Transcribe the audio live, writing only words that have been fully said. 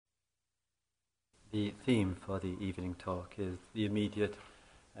The theme for the evening talk is the immediate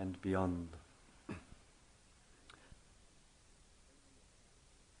and beyond.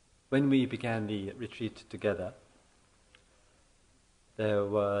 When we began the retreat together, there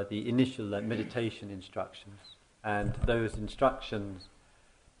were the initial meditation instructions, and those instructions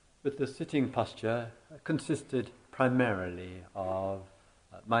with the sitting posture consisted primarily of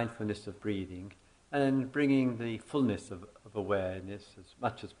mindfulness of breathing and bringing the fullness of awareness as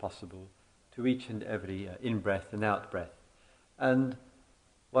much as possible to each and every in-breath and out-breath. And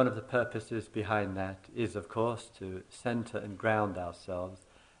one of the purposes behind that is, of course, to center and ground ourselves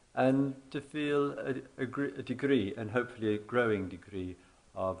and to feel a degree, and hopefully a growing degree,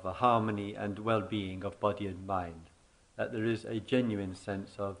 of harmony and well-being of body and mind, that there is a genuine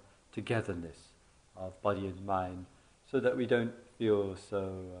sense of togetherness of body and mind, so that we don't feel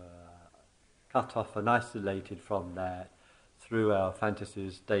so cut off and isolated from that through our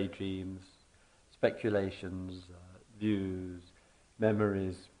fantasies, daydreams, speculations, views,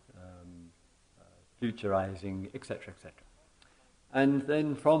 memories, futurizing, etc., etc. And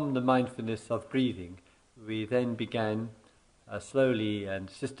then from the mindfulness of breathing, we then began slowly and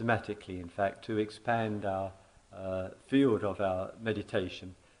systematically, in fact, to expand our field of our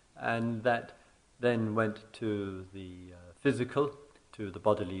meditation. And that then went to the physical, to the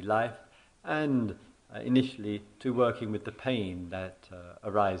bodily life, and initially to working with the pain that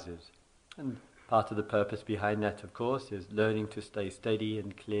arises. And part of the purpose behind that, of course, is learning to stay steady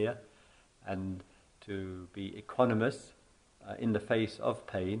and clear and to be equanimous in the face of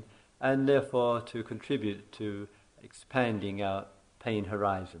pain, and therefore to contribute to expanding our pain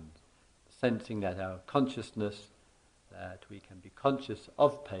horizons, sensing that our consciousness, that we can be conscious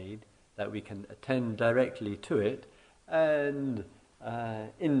of pain, that we can attend directly to it, and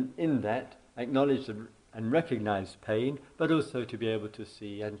in that acknowledge and recognize pain, but also to be able to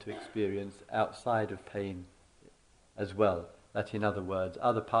see and to experience outside of pain as well. That, in other words,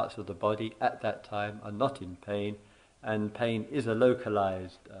 other parts of the body at that time are not in pain, and pain is a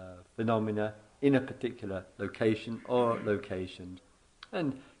localized phenomena in a particular location or locations.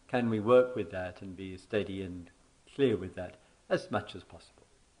 And can we work with that and be steady and clear with that as much as possible?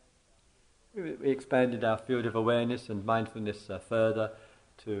 We expanded our field of awareness and mindfulness further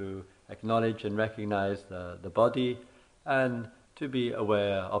to acknowledge and recognize the body, and to be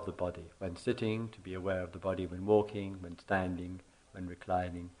aware of the body when sitting, to be aware of the body when walking, when standing, when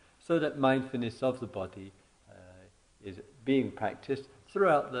reclining, so that mindfulness of the body is being practiced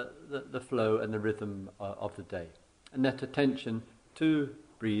throughout the flow and the rhythm of the day. And that attention to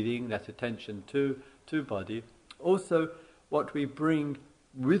breathing, that attention to body, also what we bring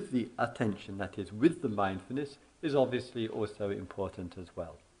with the attention, that is with the mindfulness, is obviously also important as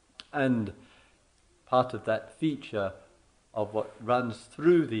well. And part of that feature of what runs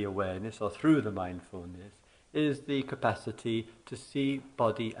through the awareness or through the mindfulness is the capacity to see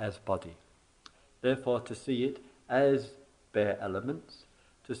body as body. Therefore, to see it as bare elements,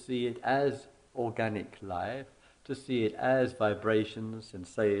 to see it as organic life, to see it as vibrations,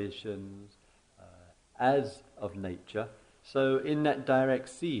 sensations, as of nature. So in that direct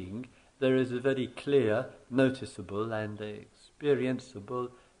seeing, there is a very clear, noticeable and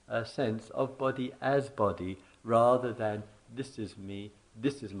experienceable sense of body as body, rather than this is me,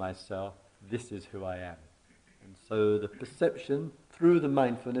 this is myself, this is who I am. And so the perception through the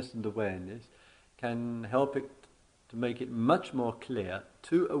mindfulness and awareness can help it to make it much more clear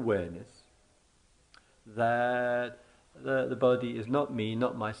to awareness that the body is not me,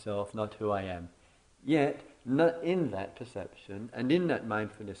 not myself, not who I am. Yet, in that perception and in that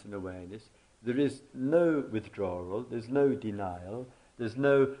mindfulness and awareness, there is no withdrawal, there's no denial, there's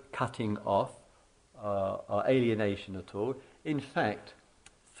no cutting off or alienation at all. In fact,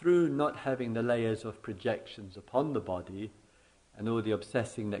 through not having the layers of projections upon the body and all the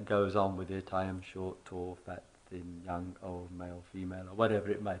obsessing that goes on with it, I am short, tall, fat, thin, young, old, male, female, or whatever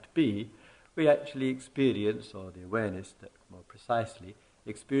it might be, we actually experience, or the awareness that more precisely,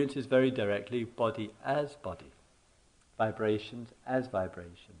 experiences very directly body as body, vibrations as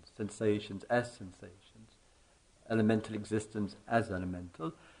vibrations, sensations as sensations, elemental existence as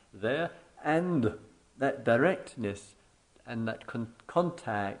elemental there, and that directness and that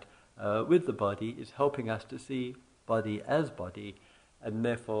contact with the body is helping us to see body as body, and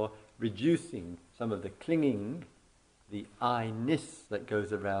therefore reducing some of the clinging, the I-ness that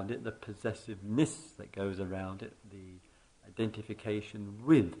goes around it, the possessiveness that goes around it, the identification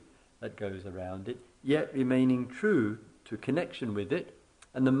with that goes around it, yet remaining true to connection with it,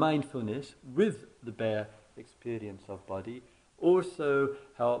 and the mindfulness with the bare experience of body also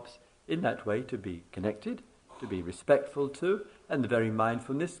helps in that way to be connected, to be respectful to, and the very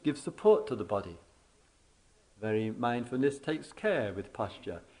mindfulness gives support to the body. Very mindfulness takes care with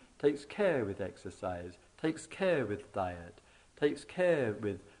posture, takes care with exercise, takes care with diet, takes care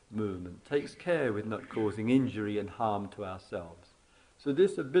with movement, takes care with not causing injury and harm to ourselves. So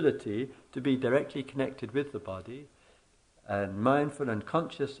this ability to be directly connected with the body and mindful and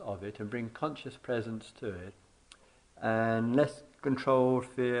conscious of it and bring conscious presence to it, and less control,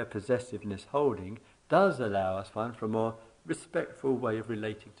 fear, possessiveness, holding, does allow us one for a more respectful way of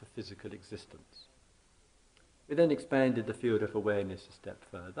relating to physical existence. We then expanded the field of awareness a step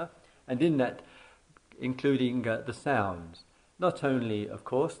further, and in that including the sounds. Not only, of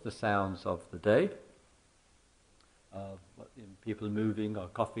course, the sounds of the day, of people moving or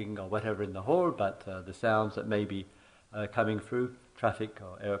coughing or whatever in the hall, but the sounds that may be coming through, traffic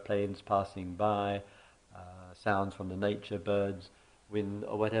or aeroplanes passing by, sounds from the nature, birds, wind,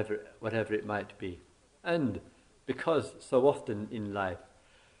 or whatever it might be. And because so often in life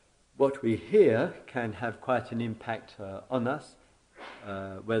what we hear can have quite an impact on us,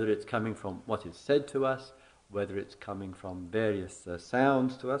 whether it's coming from what is said to us, whether it's coming from various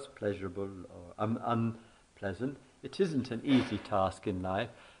sounds to us, pleasurable or unpleasant, it isn't an easy task in life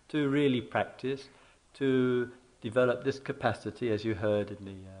to really practice, to develop this capacity, as you heard in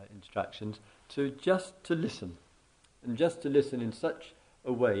the instructions, to listen, and just to listen in such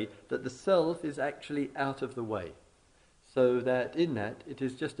a way that the self is actually out of the way, so that in that it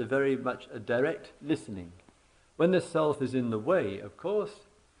is just a very much a direct listening. When the self is in the way, of course,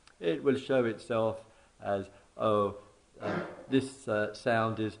 it will show itself as, this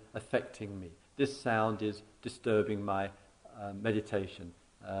sound is affecting me, this sound is disturbing my meditation,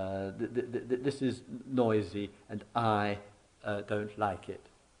 this is noisy and I don't like it.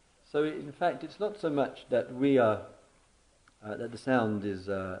 So in fact it's not so much that we are that the sound is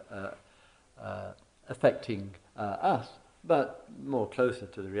affecting us, but more closer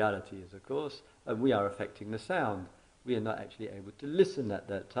to the reality is, of course, we are affecting the sound. We are not actually able to listen at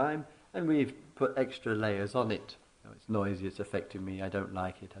that time, and we've put extra layers on it. It's noisy, it's affecting me, I don't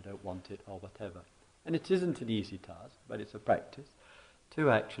like it, I don't want it, or whatever. And it isn't an easy task, but it's a practice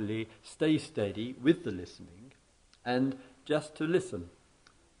to actually stay steady with the listening and just to listen.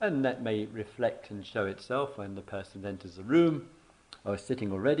 And that may reflect and show itself when the person enters the room, or is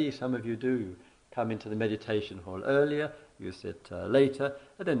sitting already. Some of you do. You come into the meditation hall earlier, you sit later,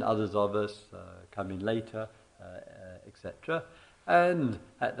 and then others of us come in later, etc. And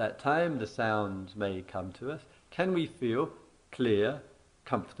at that time the sounds may come to us. Can we feel clear,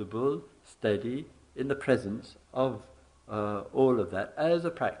 comfortable, steady in the presence of all of that as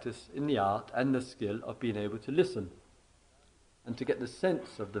a practice in the art and the skill of being able to listen? And to get the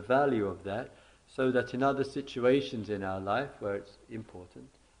sense of the value of that, so that in other situations in our life where it's important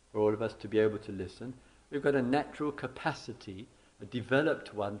for all of us to be able to listen, we've got a natural capacity, a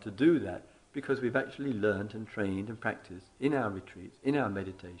developed one to do that, because we've actually learned and trained and practiced in our retreats, in our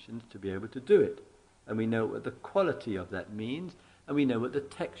meditations, to be able to do it. And we know what the quality of that means, and we know what the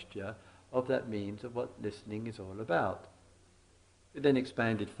texture of that means, of what listening is all about. It then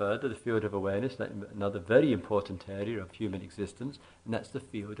expanded further, the field of awareness, another very important area of human existence, and that's the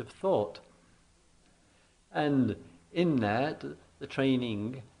field of thought. And in that, the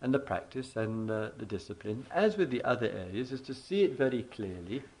training and the practice and the discipline, as with the other areas, is to see it very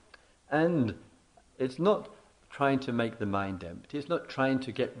clearly. And it's not trying to make the mind empty, it's not trying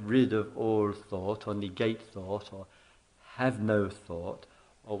to get rid of all thought or negate thought or have no thought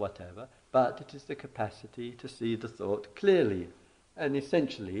or whatever, but it is the capacity to see the thought clearly. And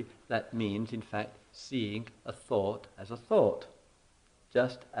essentially that means, in fact, seeing a thought as a thought,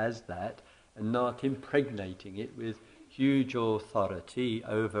 just as that, and not impregnating it with huge authority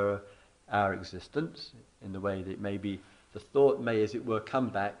over our existence in the way that maybe the thought may, as it were, come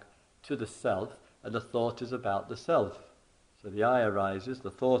back to the self, and the thought is about the self. So the I arises, the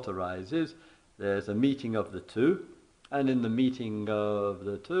thought arises, there's a meeting of the two, and in the meeting of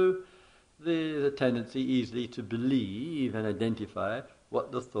the two, there's a tendency easily to believe and identify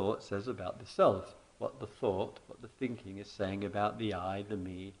what the thought says about the self, what the thought, what the thinking is saying about the I, the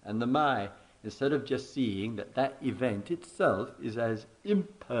me, and the my, instead of just seeing that that event itself is as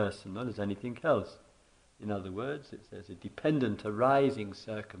impersonal as anything else. In other words, there's a dependent arising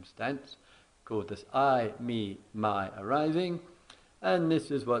circumstance called this I, me, my arising, and this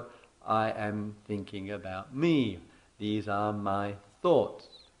is what I am thinking about me. These are my thoughts.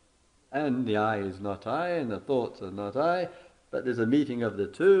 And the I is not I, and the thoughts are not I, but there's a meeting of the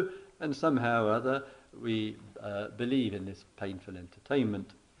two, and somehow or other we believe in this painful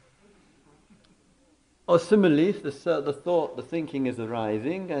entertainment. Or similarly, the thought, the thinking is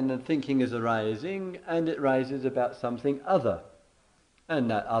arising, and the thinking is arising, and it rises about something other. And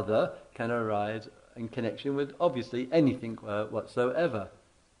that other can arise in connection with obviously anything whatsoever.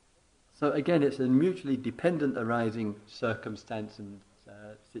 So again, it's a mutually dependent arising circumstance and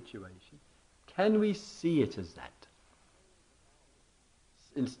situation. Can we see it as that?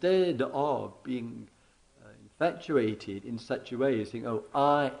 Instead of being infatuated in such a way as saying, oh,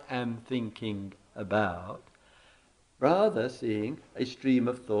 I am thinking about, rather seeing a stream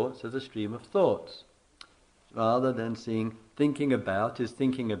of thoughts as a stream of thoughts. Rather than seeing thinking about is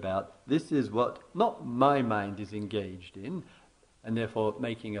thinking about, this is what not my mind is engaged in, and therefore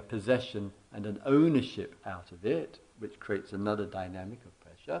making a possession and an ownership out of it, which creates another dynamic of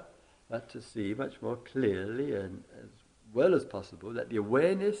pressure, but to see much more clearly and as well as possible that the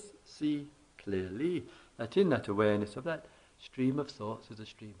awareness see clearly that in that awareness of that stream of thoughts is a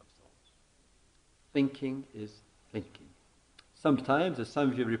stream of thoughts. Thinking is thinking. Sometimes, as some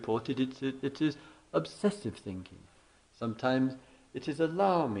of you reported, it is obsessive thinking. Sometimes it is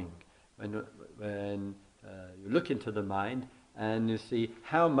alarming when you look into the mind and you see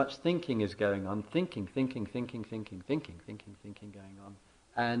how much thinking is going on. Thinking going on.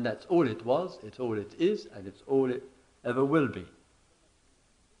 And that's all it was, it's all it is, and it's all it ever will be.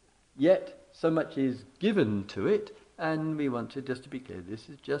 Yet, so much is given to it, and we want to just to be clear, this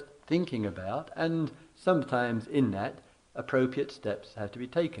is just thinking about, and sometimes in that, appropriate steps have to be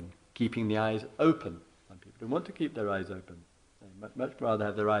taken. Keeping the eyes open. Some people don't want to keep their eyes open. They much rather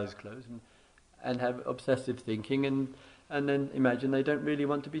have their eyes closed and have obsessive thinking and then imagine they don't really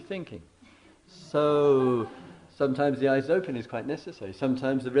want to be thinking. So sometimes the eyes open is quite necessary.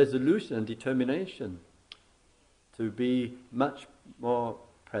 Sometimes the resolution and determination to be much more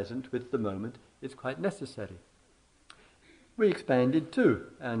present with the moment is quite necessary. We expanded too,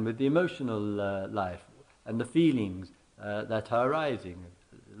 and with the emotional life and the feelings that are arising,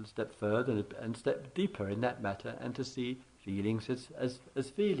 a little step further and step deeper in that matter, and to see feelings as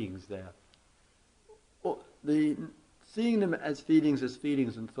feelings there. Or seeing them as feelings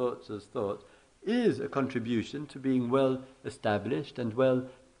and thoughts as thoughts is a contribution to being well established and well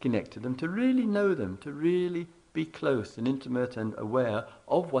connected to them, to really know them, to really be close and intimate and aware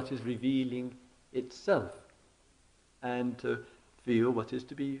of what is revealing itself, and to feel what is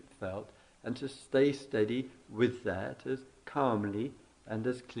to be felt, and to stay steady with that as calmly and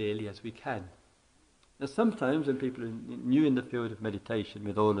as clearly as we can. Now sometimes when people are new in the field of meditation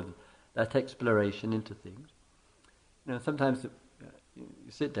with all of that exploration into things, sometimes you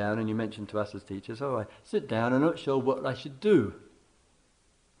sit down and you mention to us as teachers, I sit down, I'm not sure what I should do.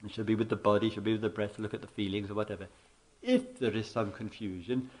 It should be with the body, should be with the breath, look at the feelings or whatever. If there is some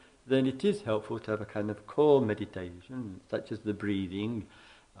confusion, then it is helpful to have a kind of core meditation, such as the breathing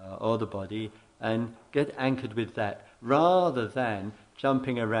or the body, and get anchored with that, rather than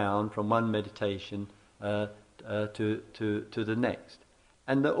jumping around from one meditation to the next.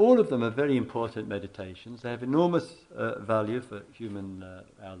 And all of them are very important meditations. They have enormous value for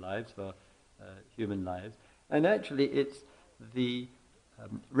our lives, for human lives. And actually it's the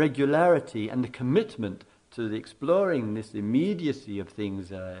regularity and the commitment to the exploring this immediacy of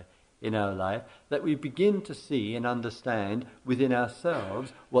things in our life that we begin to see and understand within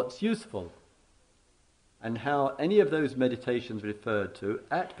ourselves what's useful, and how any of those meditations referred to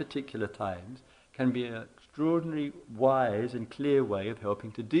at particular times can be an extraordinarily wise and clear way of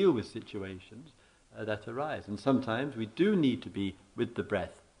helping to deal with situations that arise. And sometimes we do need to be with the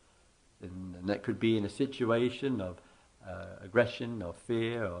breath, and that could be in a situation of aggression or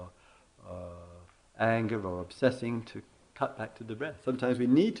fear or anger or obsessing, to cut back to the breath. Sometimes we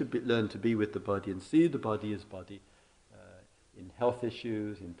need to learn to be with the body and see the body as body in health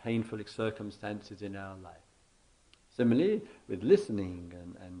issues, in painful circumstances in our life. Similarly, with listening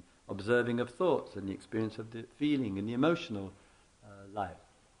and observing of thoughts and the experience of the feeling and the emotional life.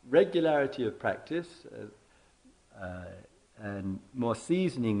 Regularity of practice and more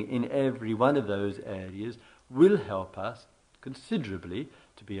seasoning in every one of those areas will help us considerably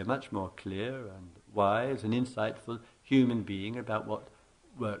to be a much more clear and wise and insightful human being about what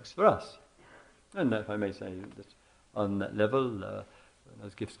works for us. And if I may say, that on that level, when I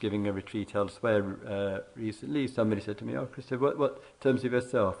was giving a retreat elsewhere recently, somebody said to me, Christopher, what in terms of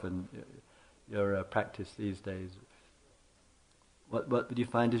yourself and your practice these days, what would you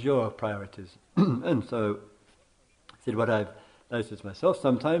find as your priorities? And so I said, what I've noticed myself,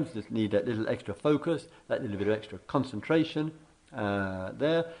 sometimes just need that little extra focus, that little bit of extra concentration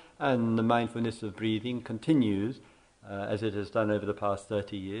there, and the mindfulness of breathing continues as it has done over the past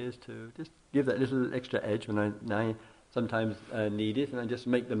 30 years to just give that little extra edge when I sometimes need it, and I just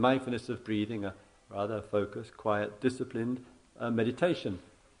make the mindfulness of breathing a rather focused, quiet, disciplined meditation.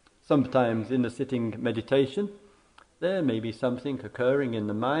 Sometimes in the sitting meditation, there may be something occurring in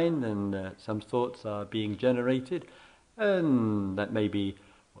the mind, and some thoughts are being generated, and that may be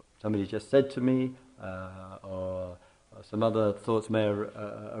what somebody just said to me, or some other thoughts may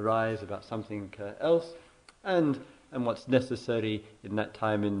arise about something else, and what's necessary in that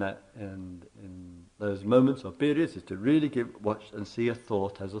time, in those moments or periods, is to really watch and see a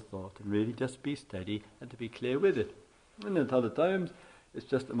thought as a thought, and really just be steady and to be clear with it. And at other times, it's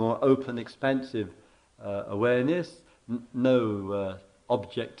just a more open, expansive awareness, no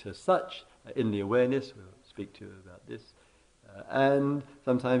object as such in the awareness. We'll speak to you about this. And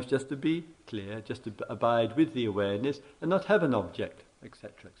sometimes just to be clear, just to abide with the awareness and not have an object, etc.,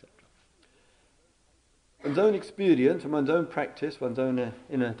 etc. One's own experience and one's own practice, one's own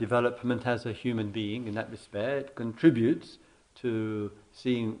inner development as a human being in that respect contributes to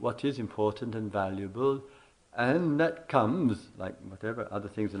seeing what is important and valuable, and that comes, like whatever other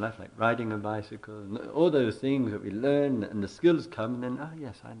things in life, like riding a bicycle, and all those things that we learn, and the skills come, and then, oh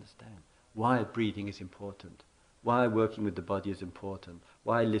yes, I understand why breathing is important, why working with the body is important,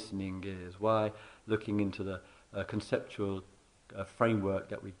 why listening is, why looking into the conceptual framework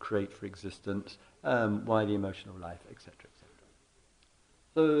that we create for existence, why the emotional life, etc., etc.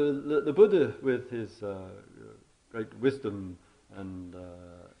 So the Buddha, with his great wisdom and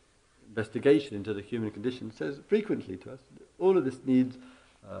investigation into the human condition, says frequently to us, all of this needs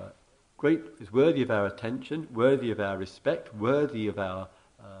is worthy of our attention, worthy of our respect, worthy of our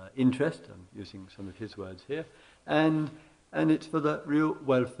interest. I'm using some of his words here, and it's for the real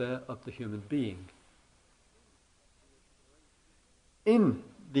welfare of the human being. In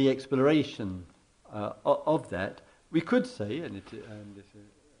the exploration of that, we could say, and this is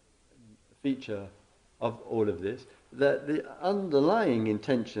a feature of all of this, that the underlying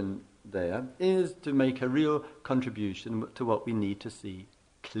intention there is to make a real contribution to what we need to see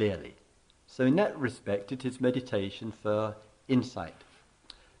clearly. So in that respect, it is meditation for insight.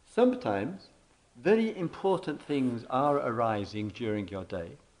 Sometimes very important things are arising during your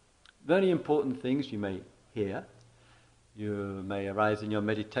day. Very important things you may hear. You may arise in your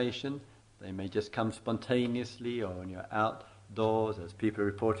meditation. They may just come spontaneously, or when you're outdoors, as people are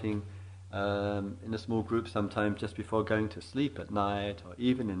reporting in a small group, sometimes just before going to sleep at night, or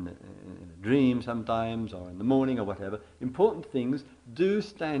even in a dream sometimes, or in the morning or whatever. Important things do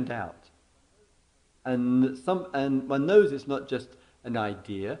stand out. And one knows it's not just an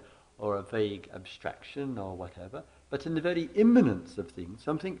idea or a vague abstraction or whatever, but in the very immanence of things,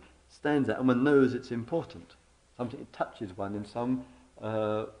 something stands out and one knows it's important. Something touches one in some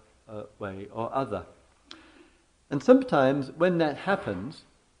way or other. And sometimes when that happens,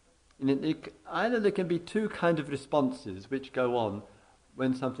 either there can be two kind of responses which go on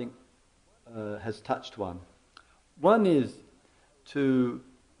when something has touched one. One is to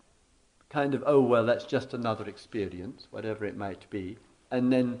kind of, oh well, that's just another experience, whatever it might be,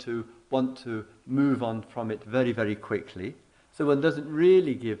 and then to want to move on from it very, very quickly. So one doesn't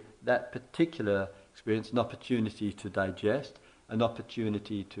really give that particular experience an opportunity to digest, an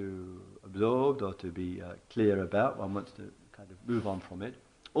opportunity to absorb or to be clear about. One wants to kind of move on from it.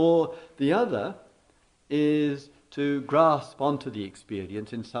 Or the other is to grasp onto the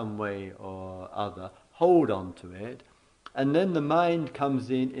experience in some way or other, hold on to it, and then the mind comes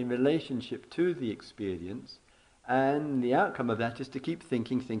in relationship to the experience, and the outcome of that is to keep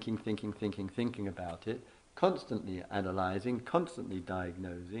thinking about it, constantly analysing, constantly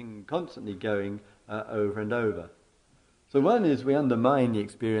diagnosing, constantly going over and over. So one is we undermine the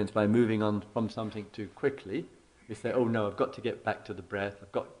experience by moving on from something too quickly. We say, oh no, I've got to get back to the breath,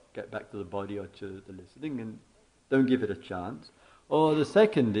 I've got to get back to the body or to the listening, and don't give it a chance. Or the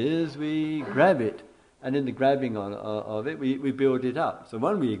second is we grab it, and in the grabbing of it, we build it up. So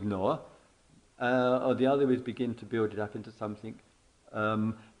one we ignore, or the other is begin to build it up into something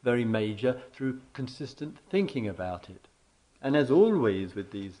very major through consistent thinking about it. And as always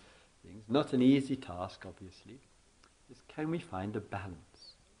with these things, not an easy task, obviously, is can we find a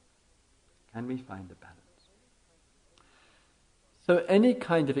balance? Can we find a balance? So any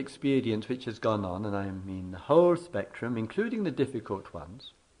kind of experience which has gone on, and I mean the whole spectrum, including the difficult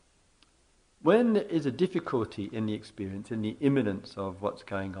ones, when there is a difficulty in the experience, in the imminence of what's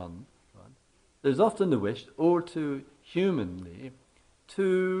going on, right, there's often the wish, all too humanly,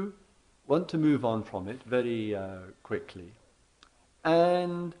 to want to move on from it very quickly,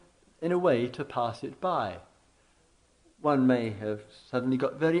 and in a way to pass it by. One may have suddenly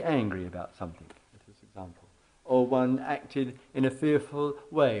got very angry about something, as an example, or one acted in a fearful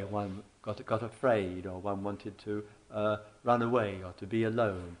way, one got afraid, or one wanted to run away or to be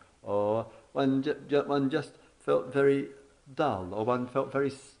alone, or one just felt very dull, or one felt very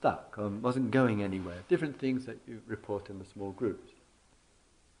stuck, or wasn't going anywhere. Different things that you report in the small groups.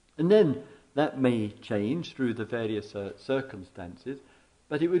 And then that may change through the various circumstances,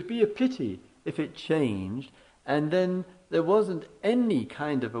 but it would be a pity if it changed and then there wasn't any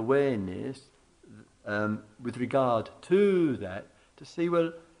kind of awareness with regard to that, to see,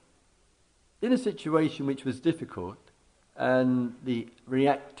 well, in a situation which was difficult and the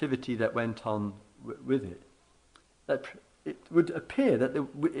reactivity that went on with it, that it would appear that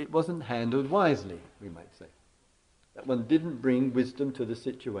it wasn't handled wisely, we might say. That one didn't bring wisdom to the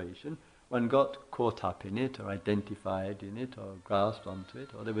situation, one got caught up in it or identified in it or grasped onto it,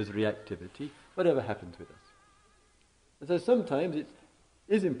 or there was reactivity, whatever happened with us. And so sometimes it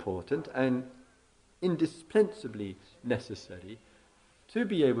is important and indispensably necessary to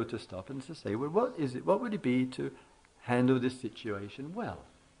be able to stop and to say, well, what would it be to handle this situation well?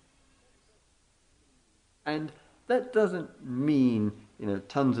 And that doesn't mean,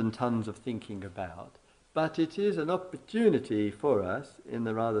 tons and tons of thinking about, but it is an opportunity for us in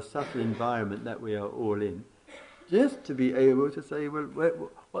the rather subtle environment that we are all in, just to be able to say, well,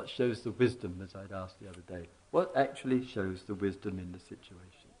 what shows the wisdom, as I'd asked the other day? What actually shows the wisdom in the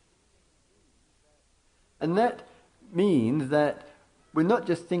situation? And that means that we're not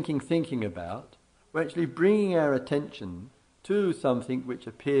just thinking about, we're actually bringing our attention to something which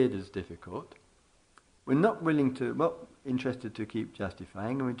appeared as difficult. We're not interested to keep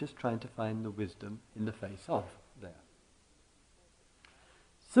justifying, and we're just trying to find the wisdom in the face of there.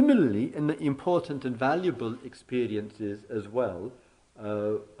 Similarly, in the important and valuable experiences as well,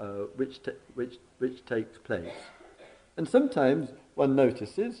 which takes place, and sometimes one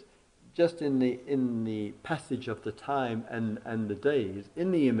notices, just in the passage of the time and the days,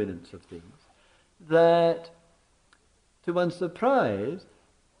 in the imminence of things, that to one's surprise,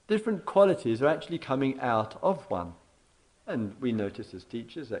 different qualities are actually coming out of one. And we notice as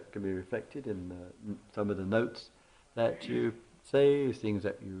teachers that can be reflected in some of the notes that you say, things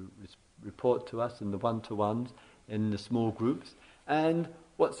that you report to us in the one-to-ones, in the small groups. And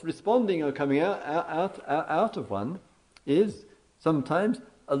what's responding or coming out of one is sometimes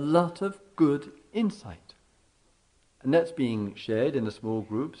a lot of good insight. And that's being shared in the small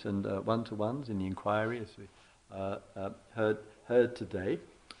groups and one-to-ones in the inquiry, as we heard today.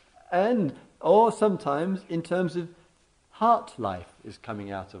 Or sometimes in terms of heart life is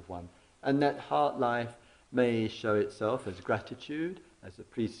coming out of one. And that heart life may show itself as gratitude, as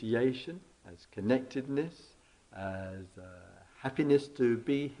appreciation, as connectedness, as happiness to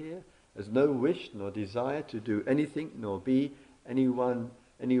be here, as no wish nor desire to do anything nor be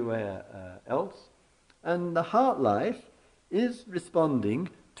anywhere else. And the heart life is responding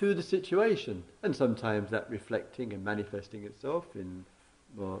to the situation, and sometimes that reflecting and manifesting itself in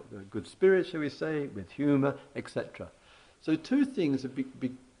more good spirit, shall we say, with humour, etc. So two things would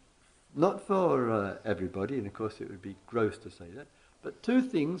be not for everybody, and of course it would be gross to say that, but two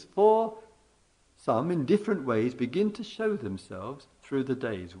things for some in different ways begin to show themselves through the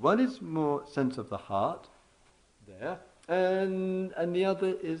days. One is more sense of the heart there, and the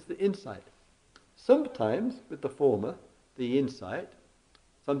other is the insight. Sometimes with the former, the insight,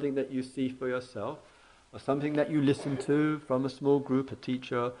 something that you see for yourself, or something that you listen to from a small group, a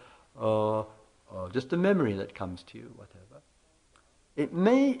teacher, or just a memory that comes to you, whatever. It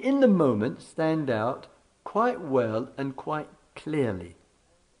may, in the moment, stand out quite well and quite clearly.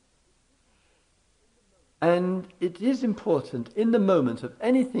 And it is important in the moment of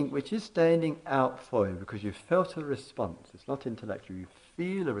anything which is standing out for you, because you've felt a response. It's not intellectual. You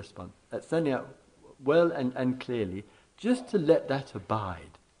feel a response that's standing out well and clearly, just to let that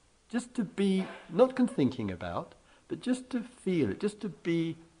abide. Just to be, not thinking about, but just to feel it, just to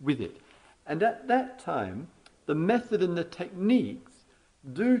be with it. And at that time, the method and the techniques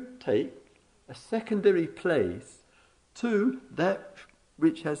do take a secondary place to that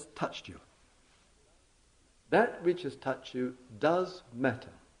which has touched you. That which has touched you does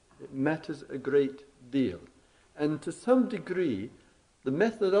matter. It matters a great deal. And to some degree, the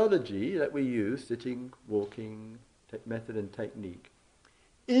methodology that we use, sitting, walking, method and technique,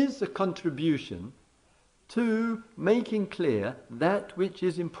 is a contribution to making clear that which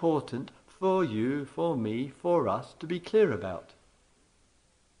is important for you, for me, for us to be clear about.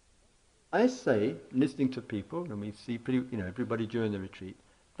 I say, listening to people, and we see everybody during the retreat,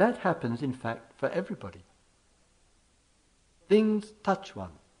 that happens in fact for everybody. Things touch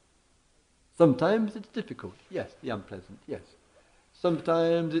one. Sometimes it's difficult, yes, the unpleasant, yes.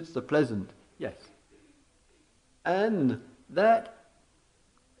 Sometimes it's the pleasant, yes. And that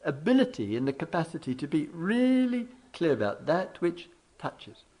ability and the capacity to be really clear about that which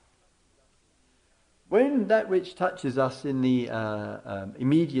touches. when that which touches us in the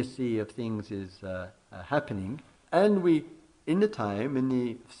immediacy of things is happening, and we, in the time, in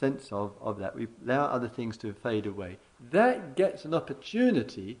the sense of that, we allow other things to fade away, that gets an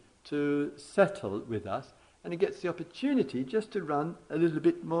opportunity to settle with us, and it gets the opportunity just to run a little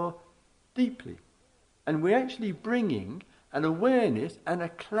bit more deeply. And we're actually bringing an awareness and a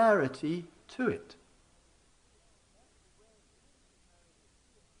clarity to it.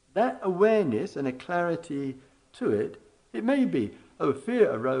 That awareness and a clarity to it, it may be, fear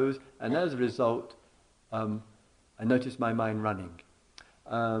arose, and as a result, I noticed my mind running.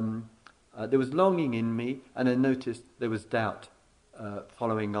 There was longing in me, and I noticed there was doubt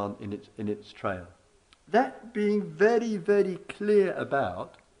following on in its trail. That being very, very clear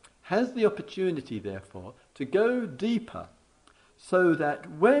about has the opportunity, therefore, to go deeper, so that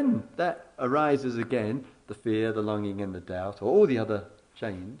when that arises again, the fear, the longing and the doubt, or all the other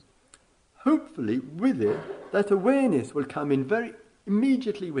chains, hopefully with it, that awareness will come in very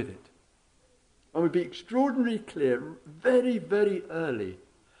immediately with it. And will be extraordinarily clear very, very early.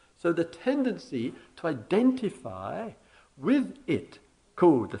 So the tendency to identify with it,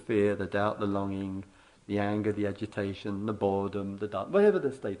 called the fear, the doubt, the longing, the anger, the agitation, the boredom, the doubt, whatever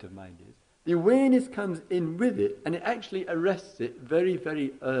the state of mind is, the awareness comes in with it, and it actually arrests it very,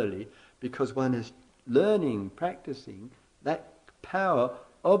 very early, because one is learning, practicing that power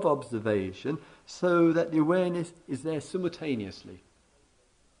of observation, so that the awareness is there simultaneously.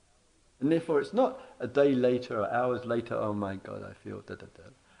 And therefore it's not a day later or hours later, oh my God, I feel da-da-da.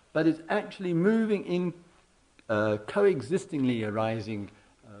 But it's actually moving in, coexistingly arising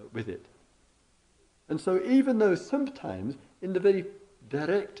with it. And so even though sometimes in the very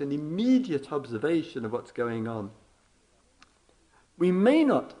direct and immediate observation of what's going on, we may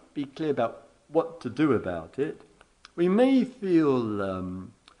not be clear about what to do about it, we may feel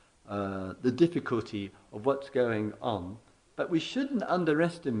the difficulty of what's going on, but we shouldn't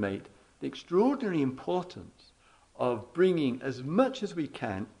underestimate the extraordinary importance of bringing as much as we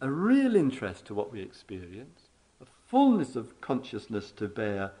can a real interest to what we experience, a fullness of consciousness to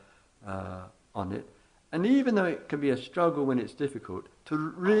bear on it, and even though it can be a struggle when it's difficult, to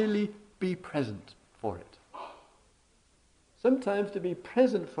really be present for it. Sometimes to be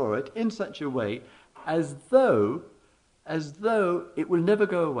present for it in such a way as though it will never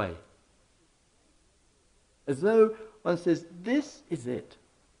go away. As though one says, this is it.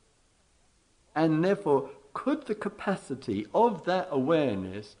 And therefore, could the capacity of that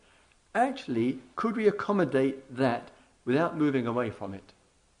awareness actually, could we accommodate that without moving away from it?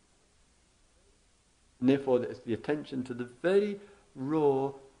 And therefore, there's the attention to the very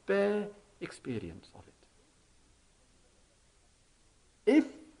raw, bare experience of it. If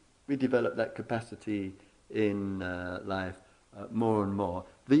we develop that capacity in life more and more,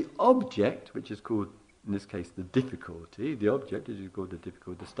 the object, which is called, in this case, the difficulty, the object, as you call the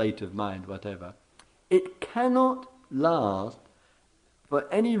difficulty, the state of mind, whatever, it cannot last for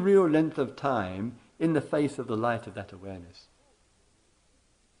any real length of time in the face of the light of that awareness.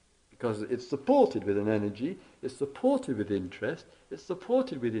 Because it's supported with an energy, it's supported with interest, it's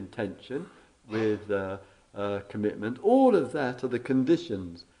supported with intention, with commitment. All of that are the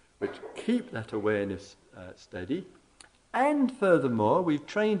conditions which keep that awareness steady. And furthermore, we've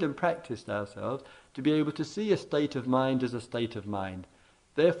trained and practiced ourselves to be able to see a state of mind as a state of mind.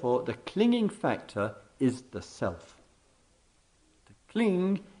 Therefore, the clinging factor is the self. The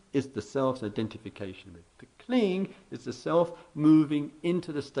cling is the self's identification with. The cling is the self moving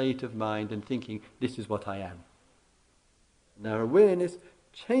into the state of mind and thinking, this is what I am. Now awareness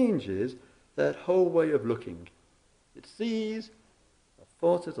changes that whole way of looking. It sees a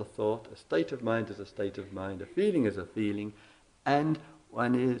thought as a thought, a state of mind as a state of mind, a feeling as a feeling, and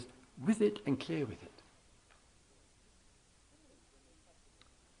one is with it and clear with it.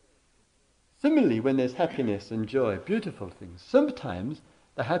 Similarly, when there's happiness and joy, beautiful things, sometimes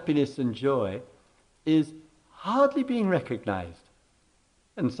the happiness and joy is hardly being recognized.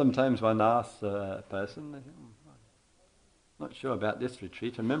 And sometimes one asks a person, not sure about this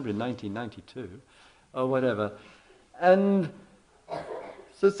retreat, I remember in 1992, or whatever. And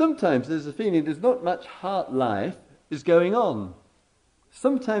so sometimes there's a feeling there's not much heart life is going on.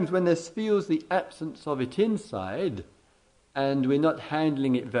 Sometimes when there feels the absence of it inside, and we're not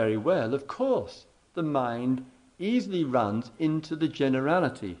handling it very well, of course, the mind easily runs into the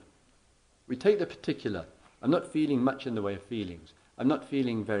generality. We take the particular. I'm not feeling much in the way of feelings. I'm not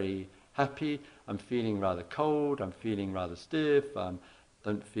feeling very happy. I'm feeling rather cold. I'm feeling rather stiff. I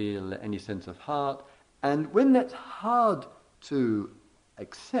don't feel any sense of heart. And when that's hard to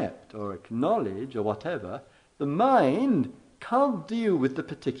accept or acknowledge or whatever, the mind can't deal with the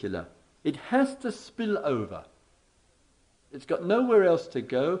particular. It has to spill over. It's got nowhere else to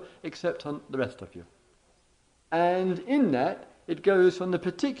go except on the rest of you. And in that, it goes from the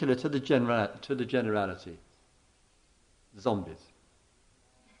particular to the generality. Zombies.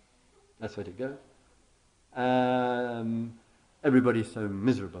 That's where it goes. Everybody's so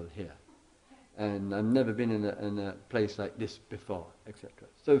miserable here. And I've never been in a place like this before, etc.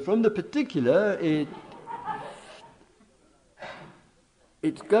 So from the particular, it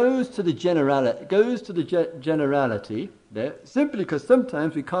goes to the generality there, simply because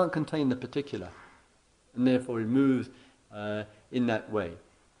sometimes we can't contain the particular, and therefore it moves in that way.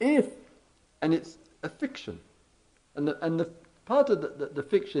 And it's a fiction, and the part of the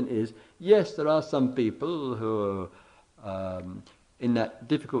fiction is, yes, there are some people who are in that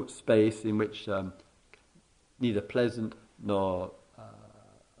difficult space in which neither pleasant nor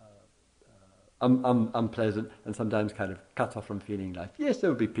unpleasant, and sometimes kind of cut off from feeling life. Yes, there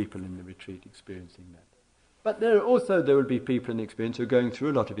will be people in the retreat experiencing that. But there will be people in the experience who are going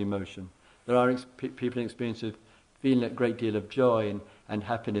through a lot of emotion. There are people in experience of feeling a great deal of joy and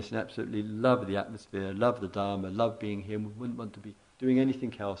happiness and absolutely love the atmosphere, love the Dharma, love being here, and wouldn't want to be doing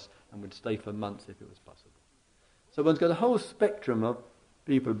anything else and would stay for months if it was possible. So one's got a whole spectrum of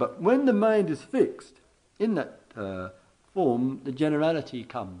people, but when the mind is fixed in that form, the generality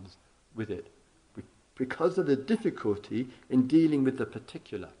comes with it, because of the difficulty in dealing with the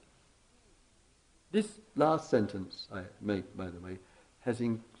particular. This last sentence I make, by the way, has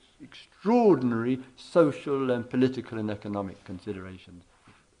extraordinary social and political and economic considerations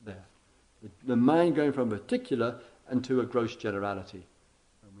there. The mind going from a particular and to a gross generality.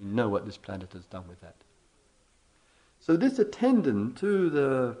 And we know what this planet has done with that. So this attendant to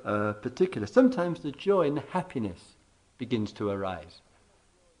the particular, sometimes the joy and the happiness begins to arise.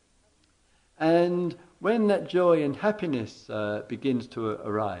 And when that joy and happiness begins to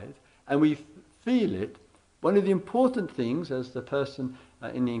arise, and we feel it, one of the important things, as the person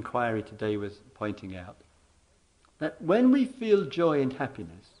in the inquiry today was pointing out, that when we feel joy and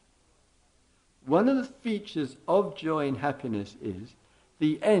happiness, one of the features of joy and happiness is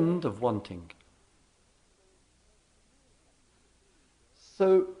the end of wanting.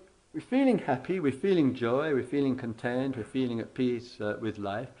 So we're feeling happy, we're feeling joy, we're feeling content, we're feeling at peace with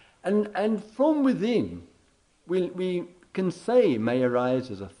life, and from within we can say may arise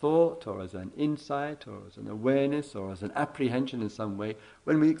as a thought or as an insight or as an awareness or as an apprehension in some way.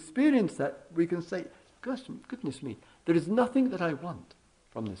 When we experience that, we can say, gosh, goodness me, there is nothing that I want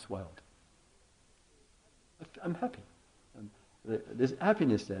from this world. I'm happy. There's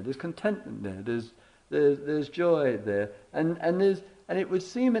happiness there, there's contentment there, there's joy there, and it would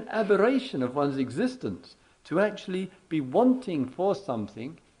seem an aberration of one's existence to actually be wanting for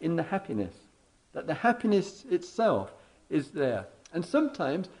something in the happiness, that the happiness itself is there. And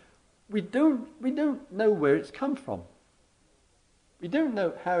sometimes we don't know where it's come from. We don't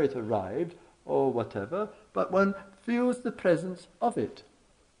know how it arrived or whatever, but one feels the presence of it.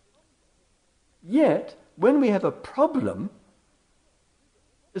 Yet, when we have a problem,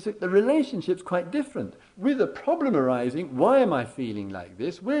 the relationship's quite different. With a problem arising, why am I feeling like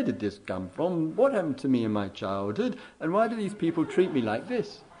this? Where did this come from? What happened to me in my childhood? And why do these people treat me like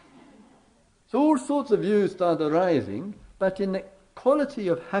this? So all sorts of views start arising, but in the quality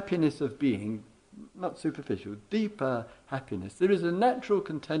of happiness of being, not superficial, deeper happiness, there is a natural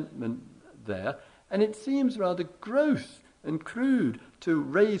contentment there, and it seems rather gross and crude to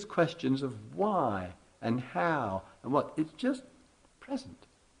raise questions of why and how and what. It's just present.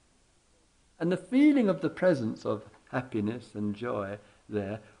 And the feeling of the presence of happiness and joy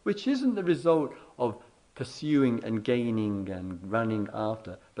there, which isn't the result of pursuing and gaining and running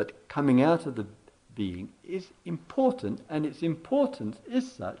after, but coming out of the being, is important, and its importance is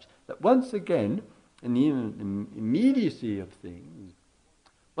such that once again, in the immediacy of things,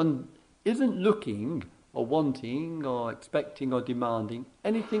 one isn't looking or wanting or expecting or demanding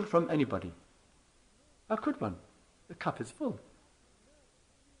anything from anybody. How could one? The cup is full.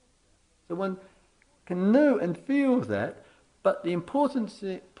 So one can know and feel that, but the important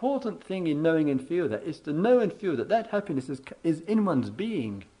thing in knowing and feel that is to know and feel that that happiness is in one's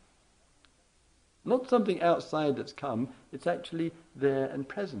being. Not something outside that's come, it's actually there and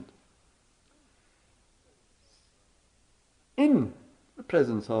present. In the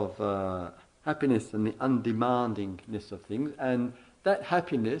presence of happiness and the undemandingness of things, and that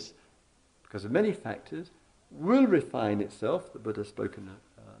happiness, because of many factors, will refine itself. The Buddha has spoken a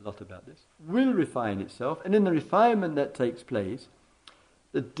lot about this. Will refine itself, and in the refinement that takes place,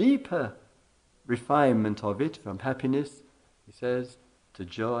 the deeper refinement of it, from happiness, he says, to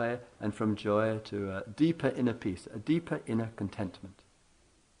joy, and from joy to a deeper inner peace, a deeper inner contentment.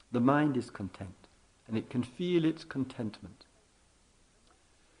 The mind is content, and it can feel its contentment.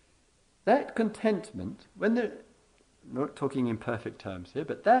 That contentment, when I'm not talking in perfect terms here,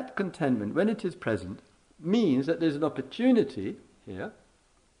 but that contentment, when it is present, means that there's an opportunity here,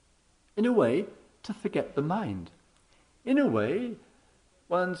 in a way, to forget the mind. In a way,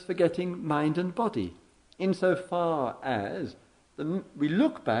 one's forgetting mind and body, insofar as we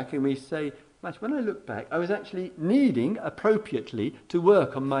look back and we say, when I look back, I was actually needing appropriately to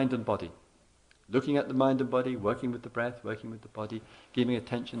work on mind and body. Looking at the mind and body, working with the breath, working with the body, giving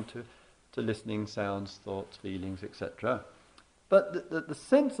attention to listening, sounds, thoughts, feelings, etc. But the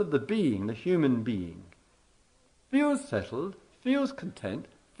sense of the being, the human being, feels settled, feels content,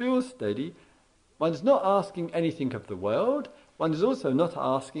 feels steady. One's not asking anything of the world. One is also not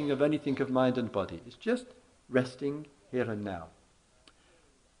asking of anything of mind and body. It's just resting here and now.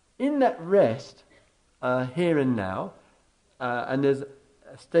 In that rest, here and now, and there's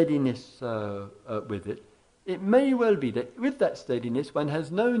a steadiness with it, it may well be that with that steadiness one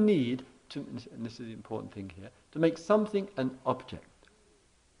has no need to, and this is the important thing here, to make something an object.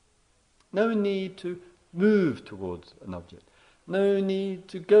 No need to move towards an object. No need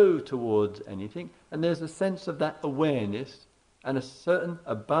to go towards anything. And there's a sense of that awareness and a certain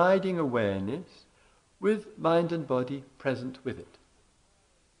abiding awareness with mind and body present with it.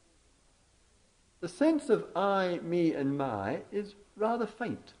 The sense of I, me and my is rather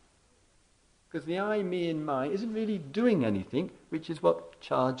faint, because the I, me and my isn't really doing anything, which is what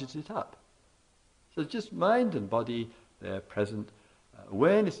charges it up. So just mind and body, they're present,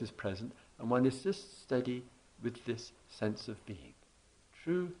 awareness is present, and one is just steady with this sense of being,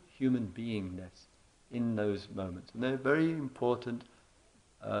 true human beingness in those moments. And they're very important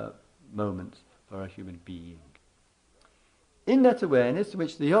moments for a human being. In that awareness, in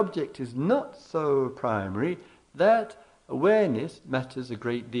which the object is not so primary, that awareness matters a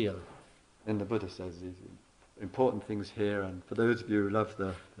great deal. And the Buddha says these important things here, and for those of you who love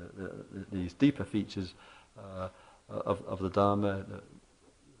these deeper features of the Dharma, the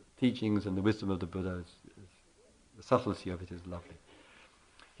teachings and the wisdom of the Buddha, the subtlety of it is lovely.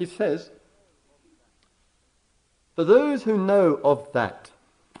 He says, for those who know of that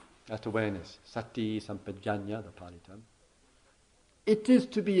awareness, sati sampajanya, the Pali term, it is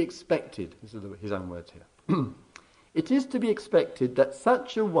to be expected, these are his own words here, it is to be expected that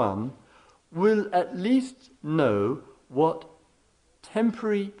such a one will at least know what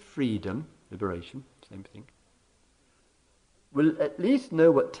temporary freedom, liberation, same thing, will at least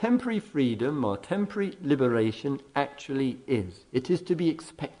know what temporary freedom or temporary liberation actually is. It is to be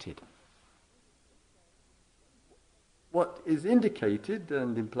expected. What is indicated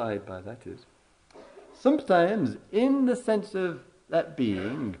and implied by that is, sometimes in the sense of that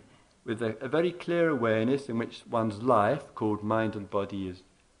being, with a very clear awareness in which one's life, called mind and body, is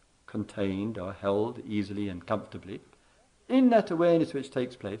contained or held easily and comfortably, in that awareness which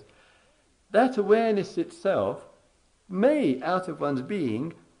takes place, that awareness itself may, out of one's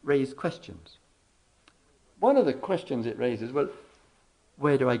being, raise questions. One of the questions it raises, well,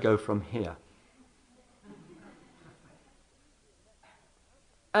 where do I go from here?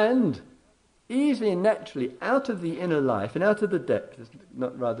 And easily and naturally, out of the inner life and out of the depth,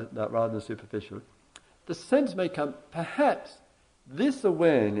 rather than superficial, the sense may come, perhaps this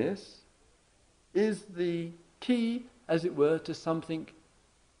awareness is the key, as it were, to something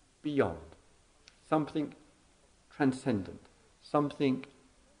beyond, something transcendent, something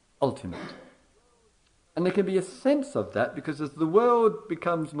ultimate. And there can be a sense of that, because as the world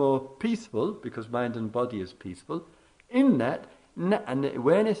becomes more peaceful, because mind and body is peaceful, in that, and the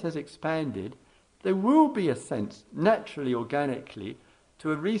awareness has expanded, there will be a sense, naturally, organically,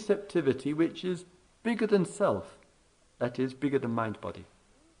 to a receptivity which is bigger than self, that is, bigger than mind-body.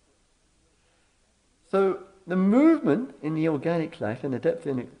 So the movement in the organic life and the depth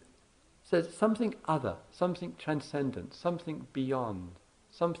in it says something other, something transcendent, something beyond,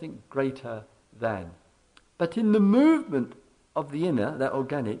 something greater than. But in the movement of the inner, that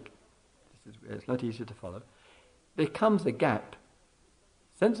organic, it's not easy to follow, there comes a gap.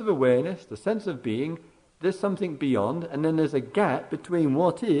 Sense of awareness, the sense of being, there's something beyond, and then there's a gap between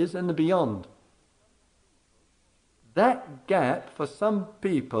what is and the beyond. That gap, for some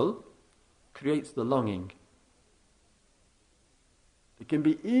people, creates the longing. It can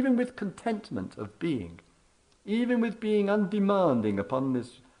be even with contentment of being, even with being undemanding upon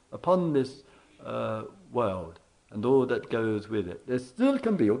this world and all that goes with it. There still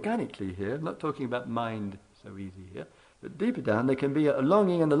can be, organically here, I'm not talking about mind so easy here, but deeper down there can be a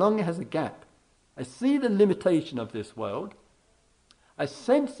longing, and the longing has a gap. I see the limitation of this world. I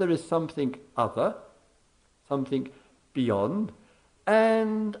sense there is something other, something beyond,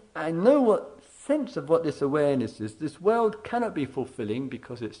 And I know what sense of what this awareness is. This world cannot be fulfilling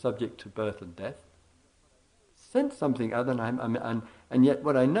because it's subject to birth and death. Sense something other than and yet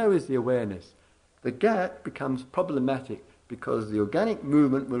what I know is the awareness. The gap becomes problematic because the organic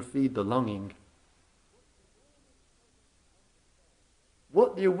movement will feed the longing.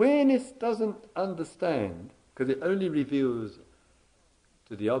 What the awareness doesn't understand, because it only reveals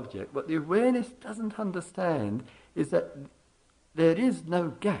to the object, what the awareness doesn't understand is that there is no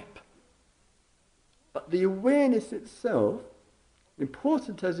gap. But the awareness itself,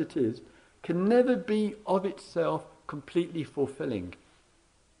 important as it is, can never be of itself completely fulfilling.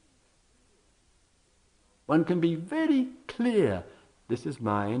 One can be very clear, this is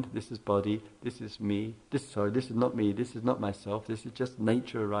mind, this is body, this is me, this is not me, this is not myself, this is just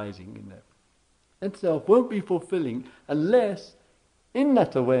nature arising in there. Itself won't be fulfilling unless, in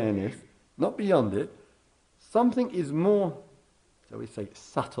that awareness, not beyond it, something is more, shall we say,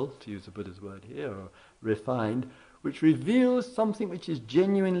 subtle, to use the Buddha's word here, or refined, which reveals something which is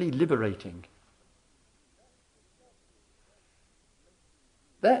genuinely liberating.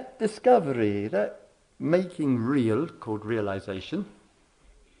 That discovery, that making real, called realization,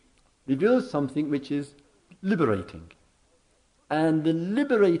 reveals something which is liberating. And the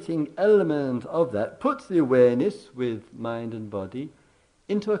liberating element of that puts the awareness with mind and body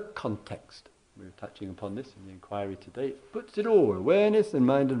into a context. We were touching upon this in the inquiry today. It puts it all, awareness and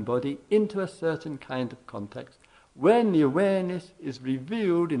mind and body, into a certain kind of context when the awareness is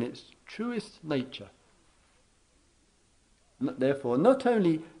revealed in its truest nature. Therefore, not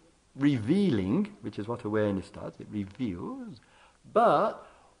only revealing, which is what awareness does, it reveals, but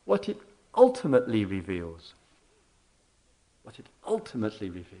what it ultimately reveals. What it ultimately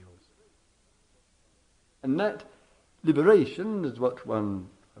reveals. And that liberation is what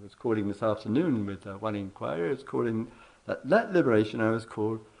I was calling this afternoon with one inquiry, I was calling that liberation I was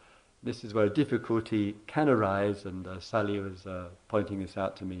called, this is where a difficulty can arise, and Sally was pointing this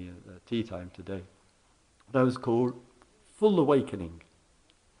out to me at tea time today. That was called full awakening.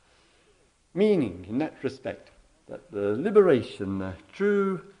 Meaning, in that respect, that the liberation, the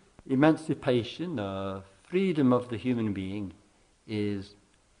true emancipation, freedom of the human being is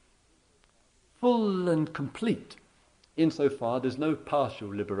full and complete. Insofar, there's no partial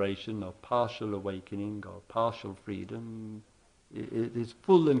liberation or partial awakening or partial freedom. It is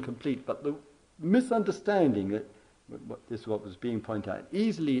full and complete. But the misunderstanding that what was being pointed out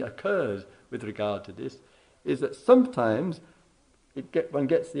easily occurs with regard to this is that sometimes one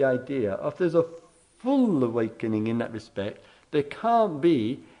gets the idea if there's a full awakening in that respect, there can't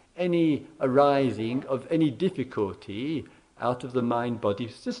be any arising of any difficulty out of the mind-body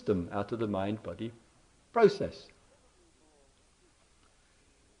system, out of the mind-body process.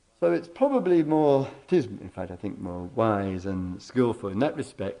 So it's probably it is in fact I think more wise and skillful in that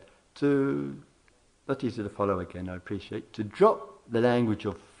respect to, not easy to follow again, I appreciate, to drop the language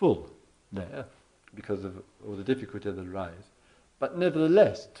of full there because of all the difficulty that arise, but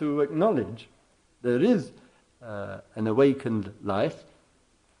nevertheless to acknowledge there is an awakened life,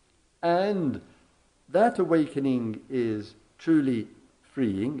 and that awakening is truly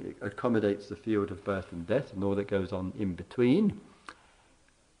freeing. It accommodates the field of birth and death and all that goes on in between.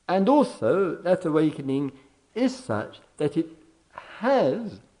 And also that awakening is such that it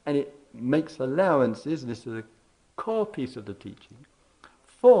has, and it makes allowances, and this is a core piece of the teaching,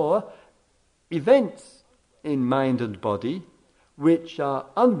 for events in mind and body which are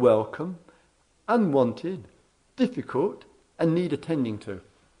unwelcome, unwanted, difficult, and need attending to.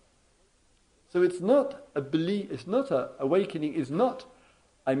 So it's not a belief, it's not a awakening, is not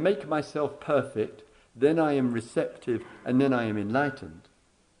I make myself perfect, then I am receptive, and then I am enlightened.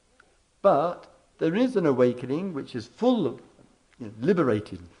 But there is an awakening which is full of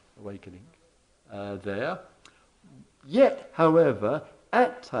liberating awakening there. Yet, however,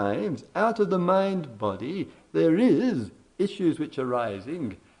 at times, out of the mind-body, there is issues which are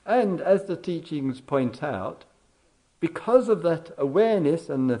arising. And as the teachings point out, because of that awareness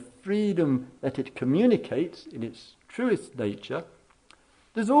and the freedom that it communicates in its truest nature,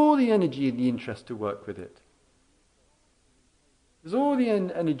 there's all the energy and the interest to work with it. There's all the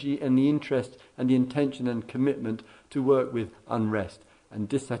energy and the interest and the intention and commitment to work with unrest and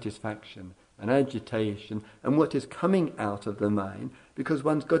dissatisfaction and agitation and what is coming out of the mind, because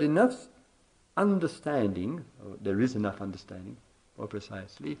one's got enough understanding, or there is enough understanding, more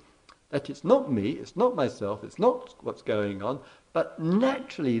precisely, that it's not me, it's not myself, it's not what's going on, but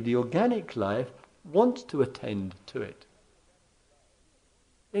naturally the organic life wants to attend to it.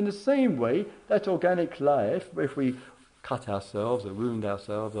 In the same way, that organic life, if we cut ourselves or wound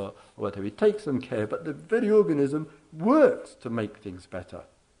ourselves or whatever. We take some care, but the very organism works to make things better.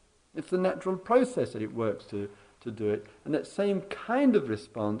 It's the natural process that it works to do it. And that same kind of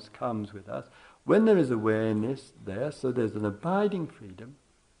response comes with us when there is awareness there, so there's an abiding freedom,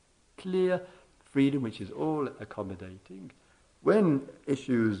 clear freedom which is all accommodating. When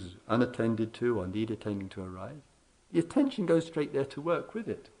issues unattended to or need attending to arise, the attention goes straight there to work with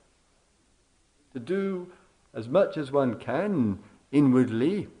it. To do as much as one can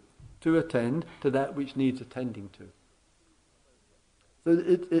inwardly to attend to that which needs attending to. So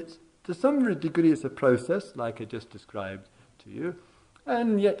it's to some degree it's a process, like I just described to you,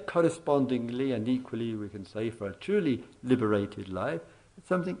 and yet correspondingly and equally we can say for a truly liberated life, it's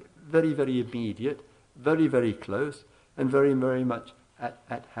something very, very immediate, very, very close, and very, very much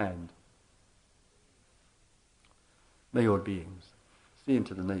at hand. May all beings see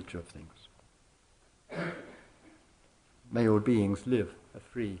into the nature of things. May all beings live a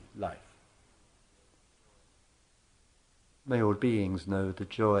free life. May all beings know the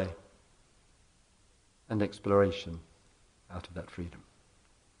joy and exploration out of that freedom.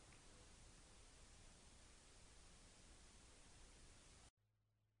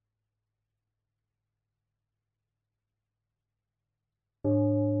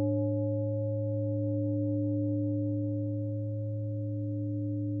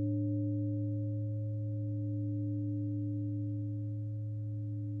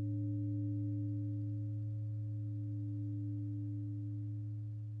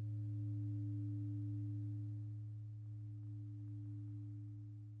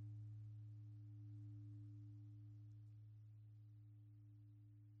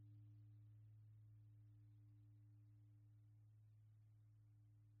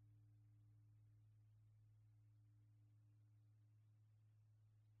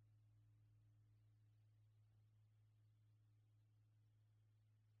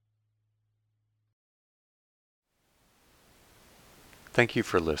 Thank you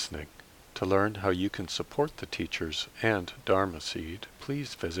for listening. To learn how you can support the teachers and Dharma Seed,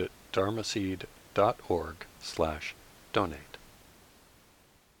 please visit dharmaseed.org/donate.